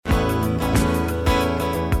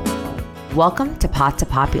Welcome to Pot to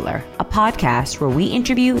Popular, a podcast where we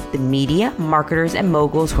interview the media, marketers, and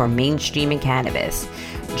moguls who are mainstream in cannabis.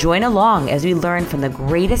 Join along as we learn from the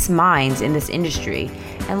greatest minds in this industry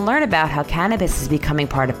and learn about how cannabis is becoming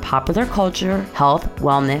part of popular culture, health,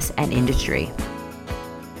 wellness, and industry.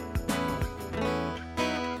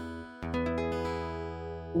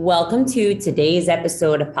 Welcome to today's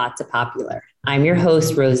episode of Pot to Popular. I'm your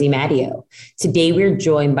host, Rosie Matteo. Today, we're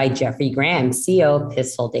joined by Jeffrey Graham, CEO of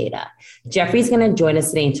Pistol Data. Jeffrey's going to join us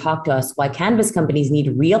today and talk to us why cannabis companies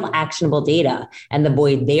need real actionable data and the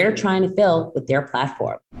void they are trying to fill with their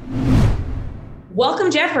platform.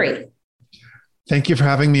 Welcome, Jeffrey. Thank you for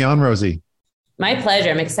having me on, Rosie. My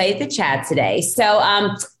pleasure. I'm excited to chat today. So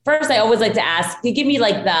first, I always like to ask, can you give me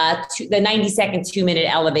like the 90-second, 2-minute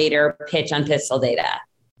elevator pitch on Pistol Data?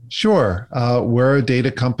 Sure. We're a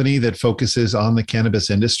data company that focuses on the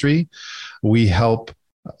cannabis industry. We help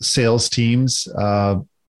sales teams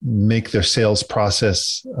make their sales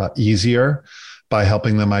process easier by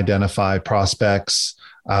helping them identify prospects,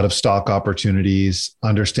 out of stock opportunities,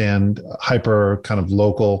 understand hyper kind of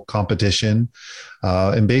local competition,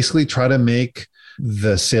 and basically try to make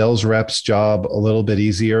the sales rep's job a little bit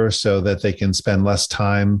easier so that they can spend less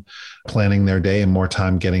time planning their day and more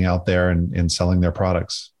time getting out there and selling their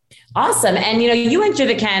products. Awesome. And, you entered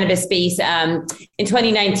the cannabis space in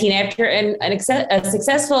 2019 after a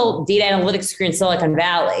successful data analytics career in Silicon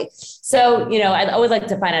Valley. So, I'd always like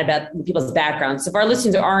to find out about people's background. So if our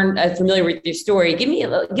listeners aren't familiar with your story, give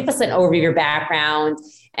us an overview of your background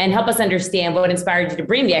and help us understand what inspired you to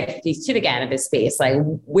bring the expertise to the cannabis space. Like,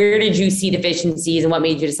 where did you see deficiencies and what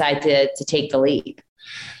made you decide to take the leap?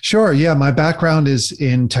 Sure. Yeah. My background is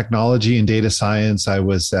in technology and data science. I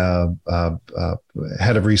was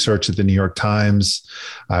head of research at the New York Times.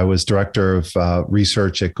 I was director of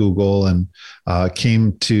research at Google and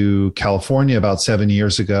came to California about 7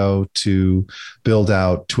 years ago to build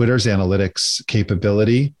out Twitter's analytics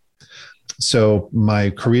capability. So my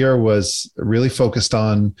career was really focused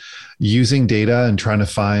on using data and trying to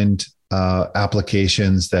find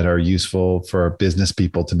applications that are useful for business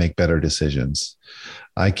people to make better decisions.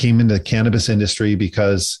 I came into the cannabis industry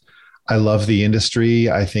because I love the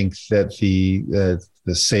industry. I think that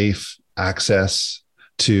the safe access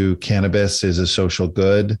to cannabis is a social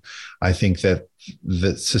good. I think that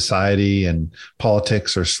society and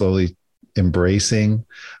politics are slowly embracing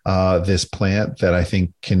this plant that I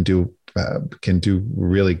think can do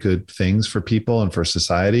really good things for people and for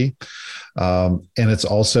society. And it's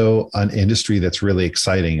also an industry that's really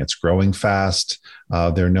exciting. It's growing fast.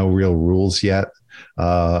 There are no real rules yet.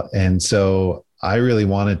 And so I really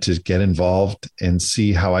wanted to get involved and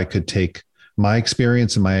see how I could take my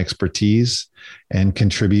experience and my expertise and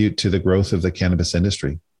contribute to the growth of the cannabis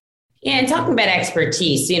industry. Yeah, and talking about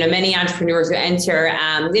expertise, many entrepreneurs who enter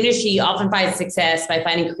the industry often find success by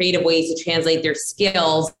finding creative ways to translate their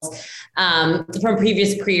skills from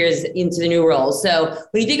previous careers into the new roles. So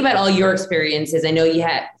when you think about all your experiences, I know you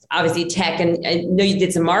had obviously tech, and I know you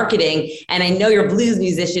did some marketing, and I know you're a blues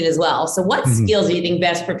musician as well. So what skills do you think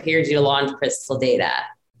best prepared you to launch Pistol Data?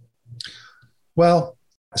 Well,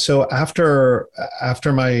 so after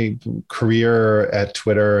my career at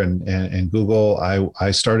Twitter and Google,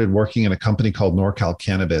 I started working in a company called NorCal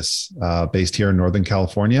Cannabis, based here in Northern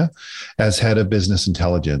California, as head of business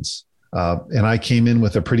intelligence. And I came in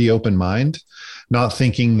with a pretty open mind, not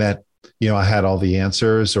thinking that I had all the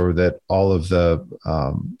answers or that all of the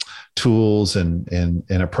tools and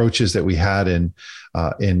approaches that we had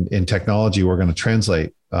in technology were going to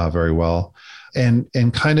translate very well.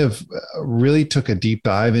 And kind of really took a deep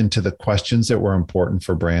dive into the questions that were important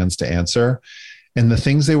for brands to answer and the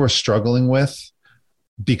things they were struggling with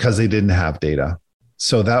because they didn't have data.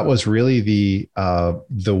 So that was really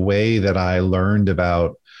the way that I learned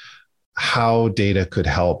about how data could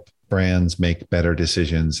help brands make better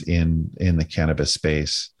decisions in the cannabis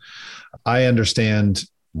space. I understand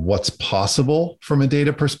what's possible from a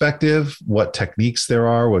data perspective, what techniques there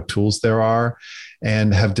are, what tools there are,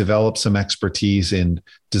 and have developed some expertise in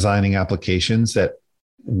designing applications that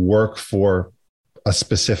work for a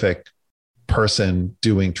specific person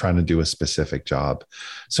trying to do a specific job.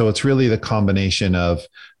 So it's really the combination of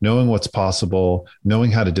knowing what's possible,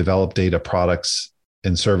 knowing how to develop data products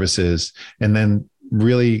and services, and then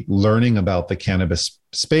really learning about the cannabis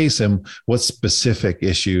space and what specific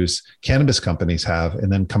issues cannabis companies have,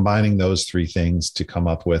 and then combining those three things to come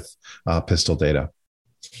up with Pistol Data.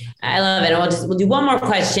 I love it. We'll do one more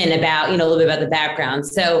question about, a little bit about the background.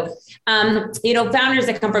 So, founders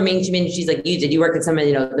that come from mainstream industries like you did, you work at some of,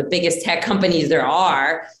 the biggest tech companies there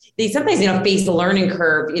are. they sometimes, face the learning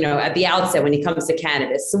curve, at the outset when it comes to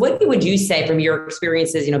cannabis. So what would you say from your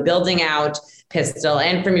experiences, building out Pistil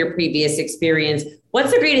and from your previous experience,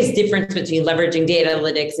 what's the greatest difference between leveraging data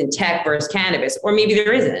analytics in tech versus cannabis? Or maybe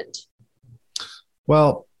there isn't.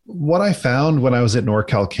 Well, what I found when I was at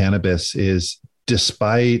NorCal Cannabis is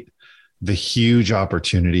despite the huge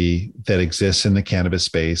opportunity that exists in the cannabis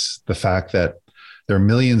space, the fact that there are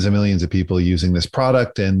millions and millions of people using this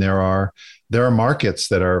product, and there are markets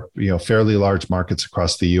that are fairly large markets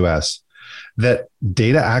across the US, that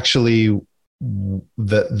data actually,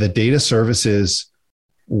 the data services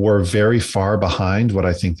were very far behind what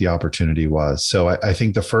I think the opportunity was. So I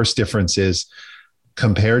think the first difference is,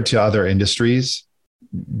 compared to other industries,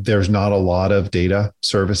 there's not a lot of data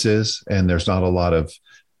services and there's not a lot of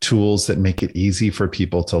tools that make it easy for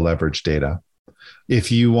people to leverage data.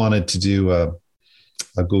 If you wanted to do a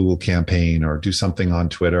Google campaign or do something on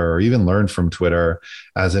Twitter or even learn from Twitter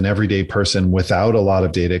as an everyday person without a lot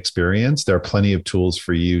of data experience, there are plenty of tools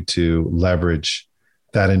for you to leverage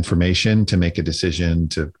that information to make a decision,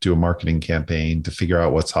 to do a marketing campaign, to figure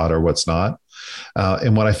out what's hot or what's not.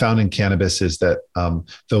 And what I found in cannabis is that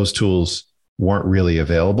those tools weren't really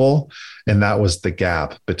available. And that was the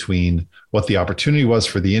gap between what the opportunity was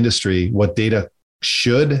for the industry, what data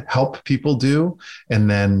should help people do, and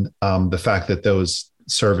then the fact that those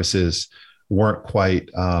services weren't quite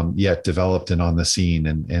yet developed and on the scene.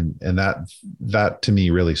 And that to me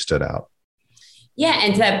really stood out. Yeah.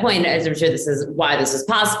 And to that point, as I'm sure this is why this is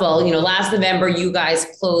possible, last November, you guys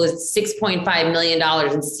closed $6.5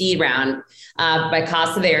 million in seed round by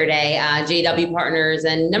Casa Verde, JW Partners,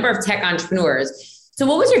 and a number of tech entrepreneurs. So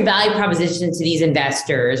what was your value proposition to these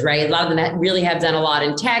investors, right? A lot of them really have done a lot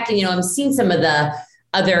in tech. And, I've seen some of the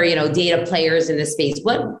other, data players in this space.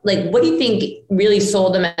 What do you think really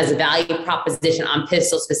sold them as a value proposition on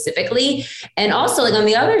Pistil specifically? And also, on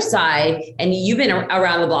the other side, and you've been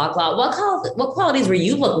around the block a lot, what qualities were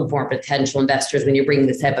you looking for in potential investors when you're bringing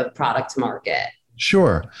this type of product to market?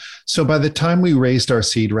 Sure. So by the time we raised our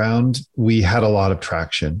seed round, we had a lot of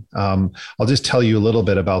traction. I'll just tell you a little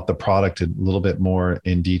bit about the product a little bit more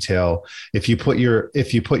in detail. If you put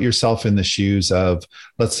yourself in the shoes of,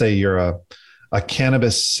 let's say you're a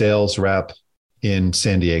cannabis sales rep in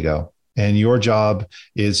San Diego, and your job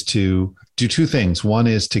is to do two things. One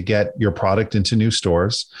is to get your product into new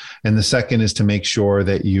stores. And the second is to make sure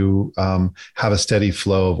that you have a steady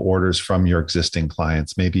flow of orders from your existing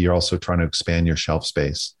clients. Maybe you're also trying to expand your shelf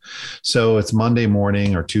space. So it's Monday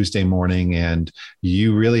morning or Tuesday morning, and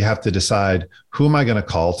you really have to decide, who am I going to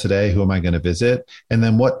call today? Who am I going to visit? And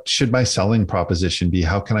then what should my selling proposition be?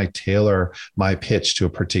 How can I tailor my pitch to a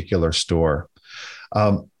particular store?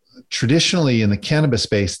 Traditionally in the cannabis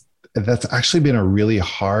space, that's actually been a really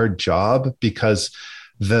hard job because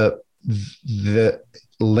the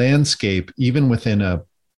landscape, even within a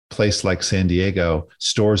place like San Diego,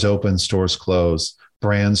 stores open, stores close,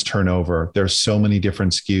 brands turn over. There's so many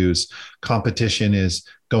different SKUs. Competition is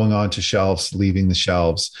going on to shelves, leaving the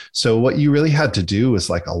shelves. So what you really had to do is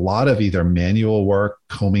a lot of either manual work,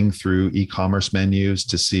 combing through e-commerce menus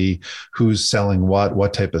to see who's selling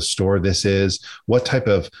what type of store this is, what type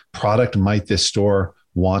of product might this store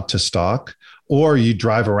want to stock, or you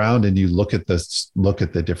drive around and you look at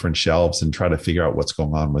the different shelves and try to figure out what's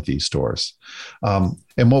going on with these stores.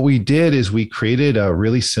 And what we did is we created a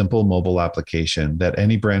really simple mobile application that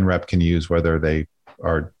any brand rep can use, whether they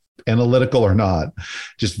are analytical or not,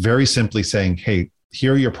 just very simply saying, hey,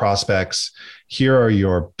 here are your prospects. Here are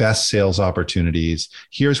your best sales opportunities.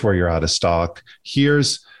 Here's where you're out of stock.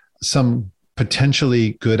 Here's some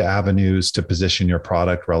potentially good avenues to position your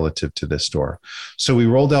product relative to this store. So we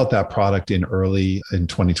rolled out that product in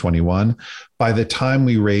 2021. By the time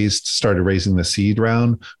we started raising the seed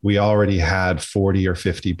round, we already had 40 or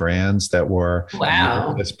 50 brands that were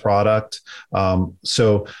using this product.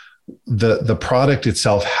 So the product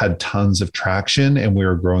itself had tons of traction and we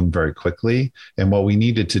were growing very quickly. And what we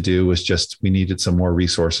needed to do was we needed some more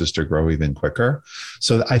resources to grow even quicker.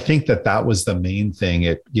 So I think that was the main thing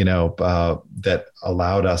that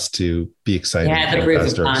allowed us to be excited. Yeah, the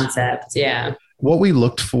proof of concept. Yeah. What we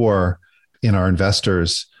looked for in our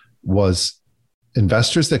investors was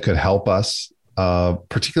investors that could help us,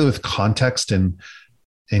 particularly with context and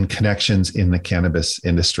connections in the cannabis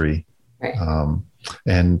industry. Right.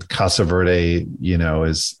 And Casa Verde,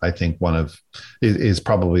 is I think is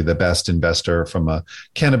probably the best investor from a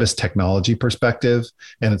cannabis technology perspective,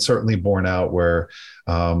 and it's certainly borne out where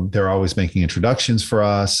they're always making introductions for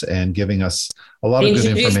us and giving us a lot of good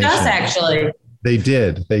information. Us, actually, they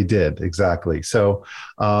did exactly. So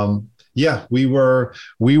we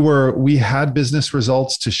had business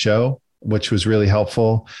results to show which was really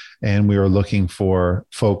helpful. And we were looking for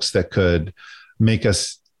folks that could make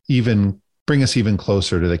us bring us even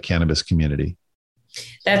closer to the cannabis community.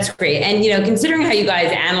 That's great. And, considering how you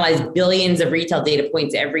guys analyze billions of retail data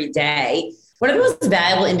points every day, what are the most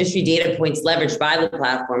valuable industry data points leveraged by the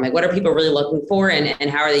platform? Like, what are people really looking for, and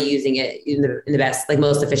how are they using it in the best, like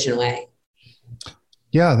most efficient way?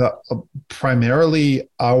 Yeah, primarily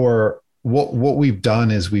what we've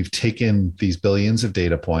done is we've taken these billions of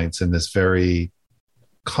data points in this very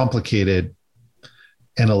complicated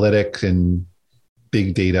analytic and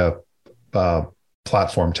big data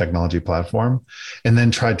technology platform, and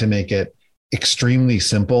then tried to make it extremely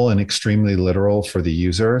simple and extremely literal for the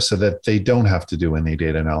user so that they don't have to do any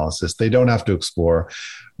data analysis. They don't have to explore.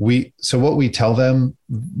 So what we tell them,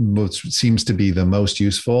 which seems to be the most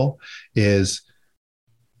useful, is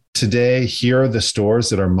today, here are the stores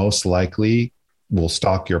that are most likely will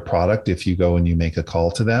stock your product if you go and you make a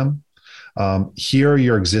call to them. Here are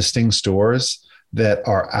your existing stores that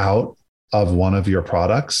are out of one of your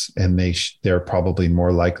products, and they're probably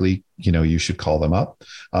more likely, you should call them up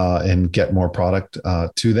and get more product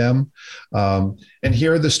to them. And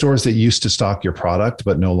here are the stores that used to stock your product,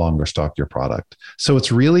 but no longer stock your product. So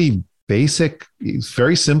it's really basic,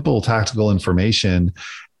 very simple tactical information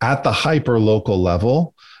at the hyper local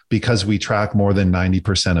level. Because we track more than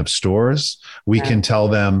 90% of stores, we can tell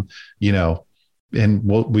them, and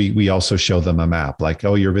we also show them a map like,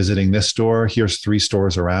 oh, you're visiting this store. Here's 3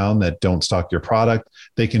 stores around that don't stock your product.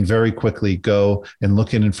 They can very quickly go and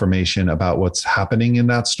look at information about what's happening in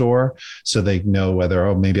that store. So they know whether,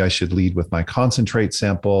 oh, maybe I should lead with my concentrate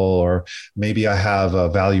sample, or maybe I have a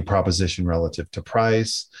value proposition relative to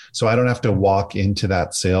price. So I don't have to walk into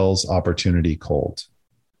that sales opportunity cold.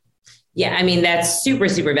 Yeah, I mean, that's super,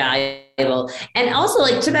 super valuable. And also,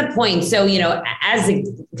 like, to that point, so,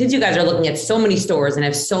 since you guys are looking at so many stores and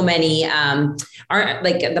have so many,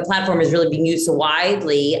 the platform is really being used so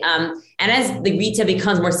widely. And as the retail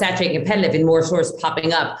becomes more saturated and competitive and more stores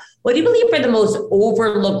popping up, what do you believe are the most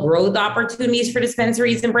overlooked growth opportunities for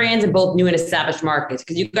dispensaries and brands in both new and established markets?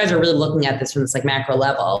 Because you guys are really looking at this from this macro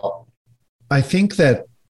level. I think that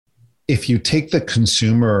if you take the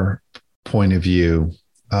consumer point of view,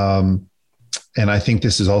 and I think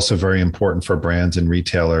this is also very important for brands and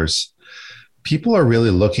retailers, people are really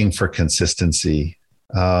looking for consistency.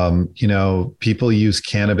 People use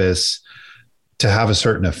cannabis to have a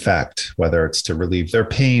certain effect, whether it's to relieve their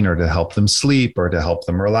pain or to help them sleep or to help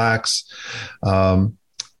them relax.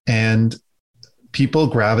 And people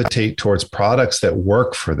gravitate towards products that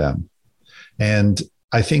work for them. And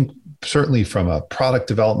I think certainly from a product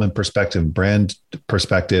development perspective, brand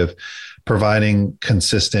perspective, providing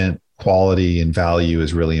consistent quality and value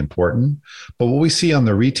is really important. But what we see on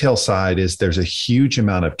the retail side is there's a huge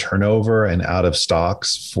amount of turnover and out of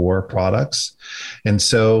stocks for products. And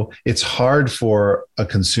so it's hard for a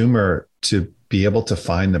consumer to be able to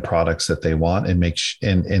find the products that they want and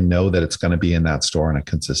and know that it's going to be in that store on a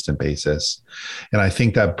consistent basis. And I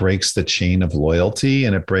think that breaks the chain of loyalty,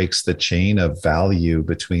 and it breaks the chain of value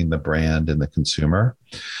between the brand and the consumer.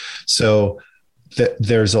 So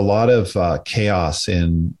there's a lot of chaos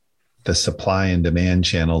in the supply and demand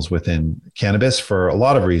channels within cannabis for a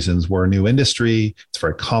lot of reasons. We're a new industry. It's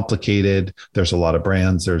very complicated. There's a lot of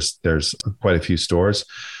brands. There's quite a few stores.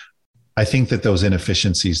 I think that those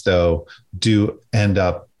inefficiencies, though, do end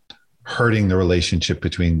up hurting the relationship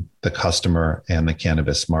between the customer and the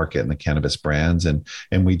cannabis market and the cannabis brands. And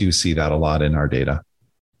we do see that a lot in our data.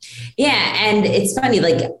 Yeah. And it's funny,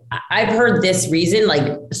 like I've heard this reason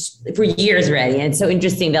like for years already. And it's so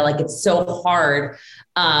interesting that like it's so hard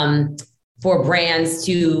for brands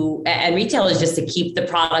and retailers just to keep the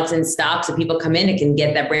products in stock so people come in and can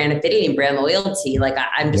get that brand affinity and brand loyalty. Like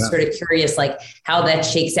I'm just sort of curious, like how that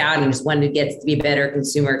shakes out and just when it gets to be a better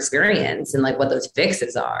consumer experience and like what those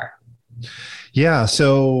fixes are. Yeah.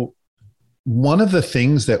 So one of the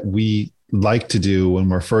things that we like to do when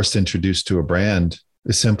we're first introduced to a brand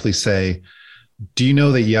is simply say, do you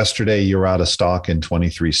know that yesterday you were out of stock in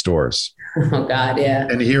 23 stores? Oh God, yeah.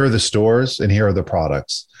 And here are the stores and here are the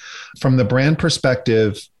products. From the brand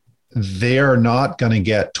perspective, they are not going to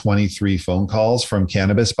get 23 phone calls from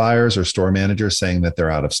cannabis buyers or store managers saying that they're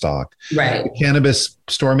out of stock. Right. The cannabis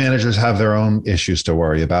store managers have their own issues to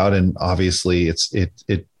worry about. And obviously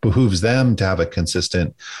it behooves them to have a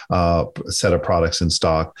consistent set of products in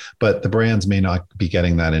stock, but the brands may not be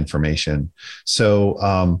getting that information.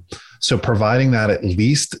 So providing that at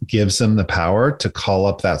least gives them the power to call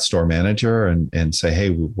up that store manager and say, hey,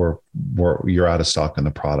 you're out of stock on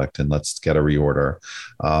the product and let's get a reorder.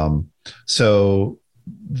 So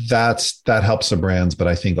that helps the brands, but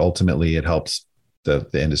I think ultimately it helps the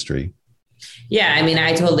industry. Yeah, I mean,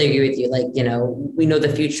 I totally agree with you. Like, we know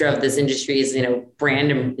the future of this industry is,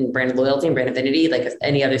 brand and brand loyalty and brand affinity, like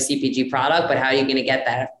any other CPG product. But how are you going to get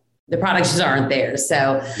that? The products just aren't there.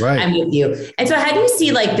 So Right. I'm with you. And so how do you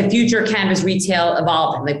see like the future cannabis retail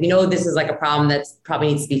evolving? Like, we know this is like a problem that probably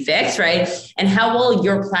needs to be fixed, right? And how will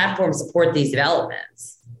your platform support these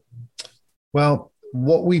developments? Well,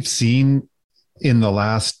 what we've seen in the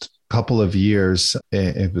last couple of years,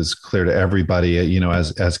 it was clear to everybody,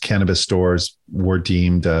 as cannabis stores were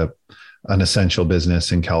deemed an essential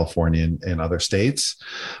business in California and other states,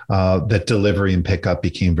 that delivery and pickup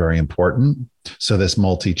became very important. So this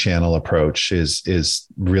multi-channel approach is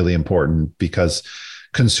really important because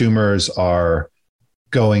consumers are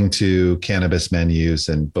going to cannabis menus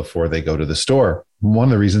and before they go to the store. One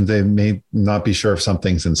of the reasons they may not be sure if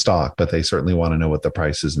something's in stock, but they certainly want to know what the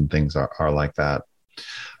prices and things are like that.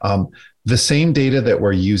 The same data that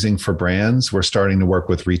we're using for brands, we're starting to work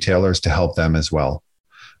with retailers to help them as well,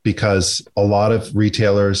 because a lot of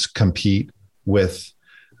retailers compete with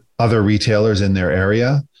other retailers in their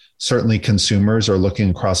area. Certainly consumers are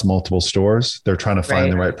looking across multiple stores. They're trying to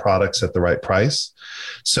find the right products at the right price.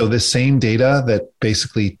 So the same data that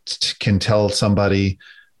basically can tell somebody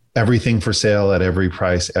everything for sale at every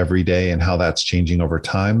price every day and how that's changing over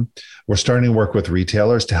time. We're starting to work with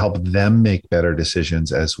retailers to help them make better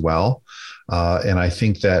decisions as well. And I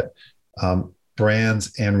think that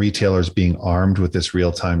brands and retailers being armed with this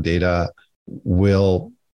real-time data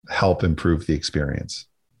will help improve the experience.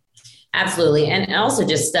 Absolutely. And also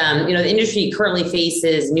just, the industry currently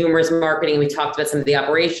faces numerous marketing. We talked about some of the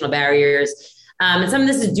operational barriers. And some of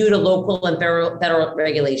this is due to local and federal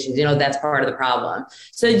regulations. That's part of the problem.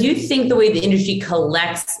 So do you think the way the industry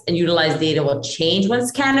collects and utilizes data will change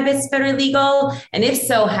once cannabis is federally legal? And if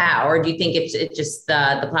so, how? Or do you think it's just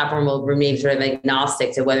the platform will remain sort of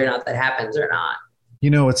agnostic to whether or not that happens or not?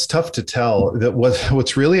 It's tough to tell. That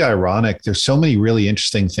what's really ironic, there's so many really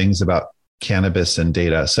interesting things about cannabis and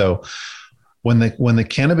data. So when the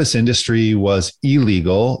cannabis industry was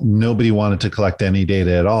illegal, nobody wanted to collect any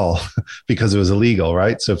data at all because it was illegal,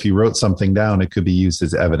 right? So if you wrote something down, it could be used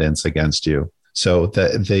as evidence against you. So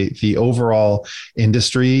the overall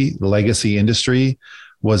industry, the legacy industry,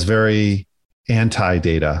 was very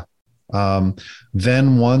anti-data.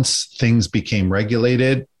 Then once things became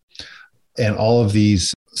regulated and all of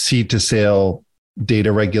these seed to sale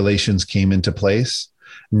data regulations came into place,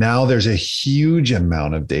 now there's a huge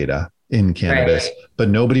amount of data in cannabis, but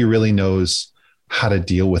nobody really knows how to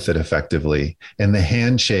deal with it effectively. And the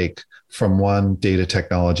handshake from one data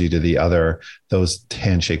technology to the other, those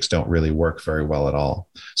handshakes don't really work very well at all.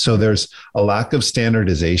 So there's a lack of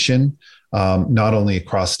standardization, not only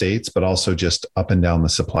across states, but also just up and down the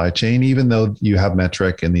supply chain. Even though you have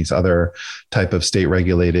Metric and these other type of state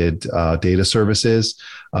regulated data services,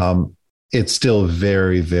 it's still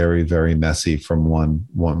very, very, very messy from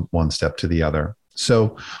one step to the other.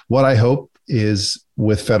 So what I hope is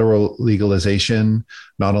with federal legalization,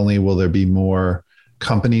 not only will there be more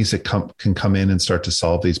companies that can come in and start to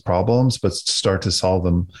solve these problems, but start to solve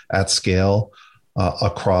them at scale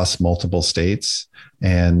across multiple states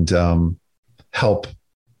and help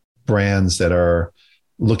brands that are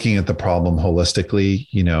looking at the problem holistically,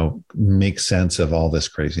 make sense of all this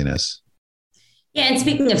craziness. Yeah, and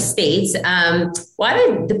speaking of states, why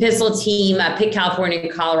did the Pistol team pick California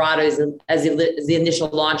and Colorado as the initial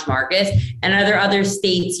launch markets? And are there other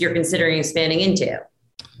states you're considering expanding into?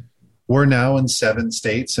 We're now in 7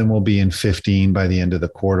 states and we'll be in 15 by the end of the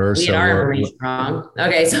quarter. We are very strong.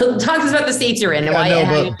 Okay, so talk to us about the states you're in.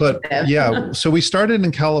 So we started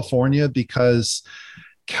in California because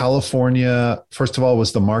California, first of all,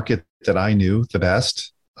 was the market that I knew the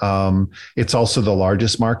best. It's also the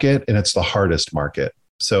largest market and it's the hardest market.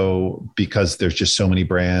 So because there's just so many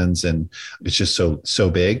brands and it's just so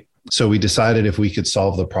big. So we decided if we could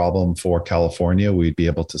solve the problem for California, we'd be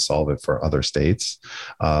able to solve it for other states.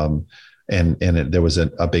 There was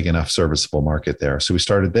a big enough serviceable market there. So we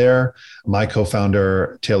started there. My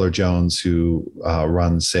co-founder, Taylor Jones, who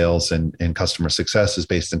runs sales and customer success, is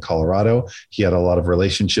based in Colorado. He had a lot of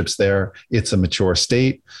relationships there. It's a mature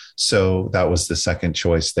state. So that was the second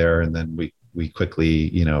choice there. And then we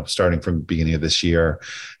quickly, starting from the beginning of this year,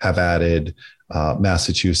 have added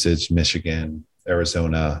Massachusetts, Michigan,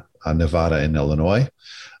 Arizona, Nevada, and Illinois.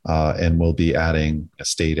 And we'll be adding a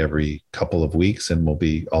state every couple of weeks, and we'll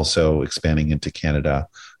be also expanding into Canada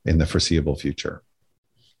in the foreseeable future.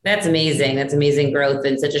 That's amazing. That's amazing growth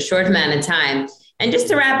in such a short amount of time. And just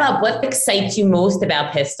to wrap up, what excites you most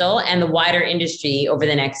about Pistol and the wider industry over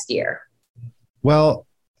the next year? Well,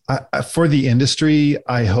 for the industry,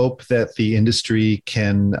 I hope that the industry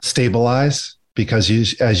can stabilize because,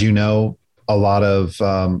 as you know, A lot of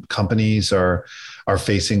companies are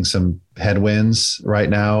facing some headwinds right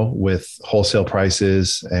now with wholesale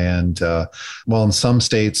prices, and in some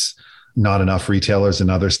states, not enough retailers. In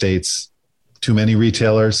other states, too many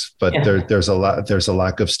retailers. But there's a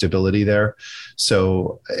lack of stability there.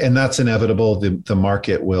 So, and that's inevitable. The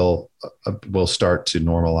market will start to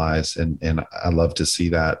normalize, and I love to see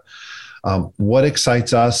that. What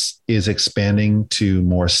excites us is expanding to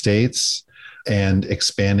more states and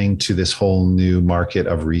expanding to this whole new market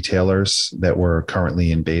of retailers that we're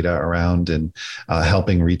currently in beta around, and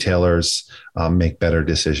helping retailers make better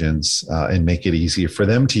decisions and make it easier for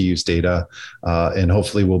them to use data. And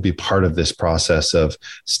hopefully we'll be part of this process of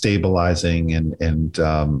stabilizing and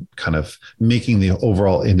kind of making the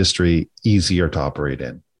overall industry easier to operate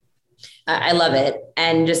in. I love it.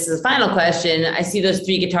 And just as a final question, I see those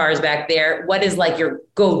 3 guitars back there. What is like your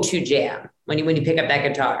go-to jam when you pick up that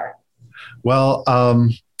guitar? Well,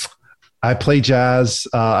 I play jazz.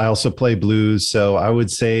 I also play blues. So I would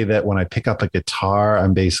say that when I pick up a guitar,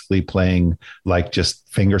 I'm basically playing like just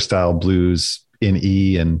fingerstyle blues in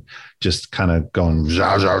E and just kind of going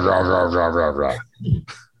rah, rah, rah, rah, rah, rah, rah.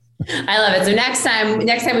 I love it. So next time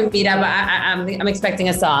we meet up, I'm expecting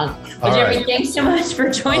a song. Well, Jeffrey, thanks so much for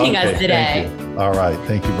joining us today. All right.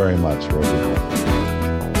 Thank you very much, Rosie.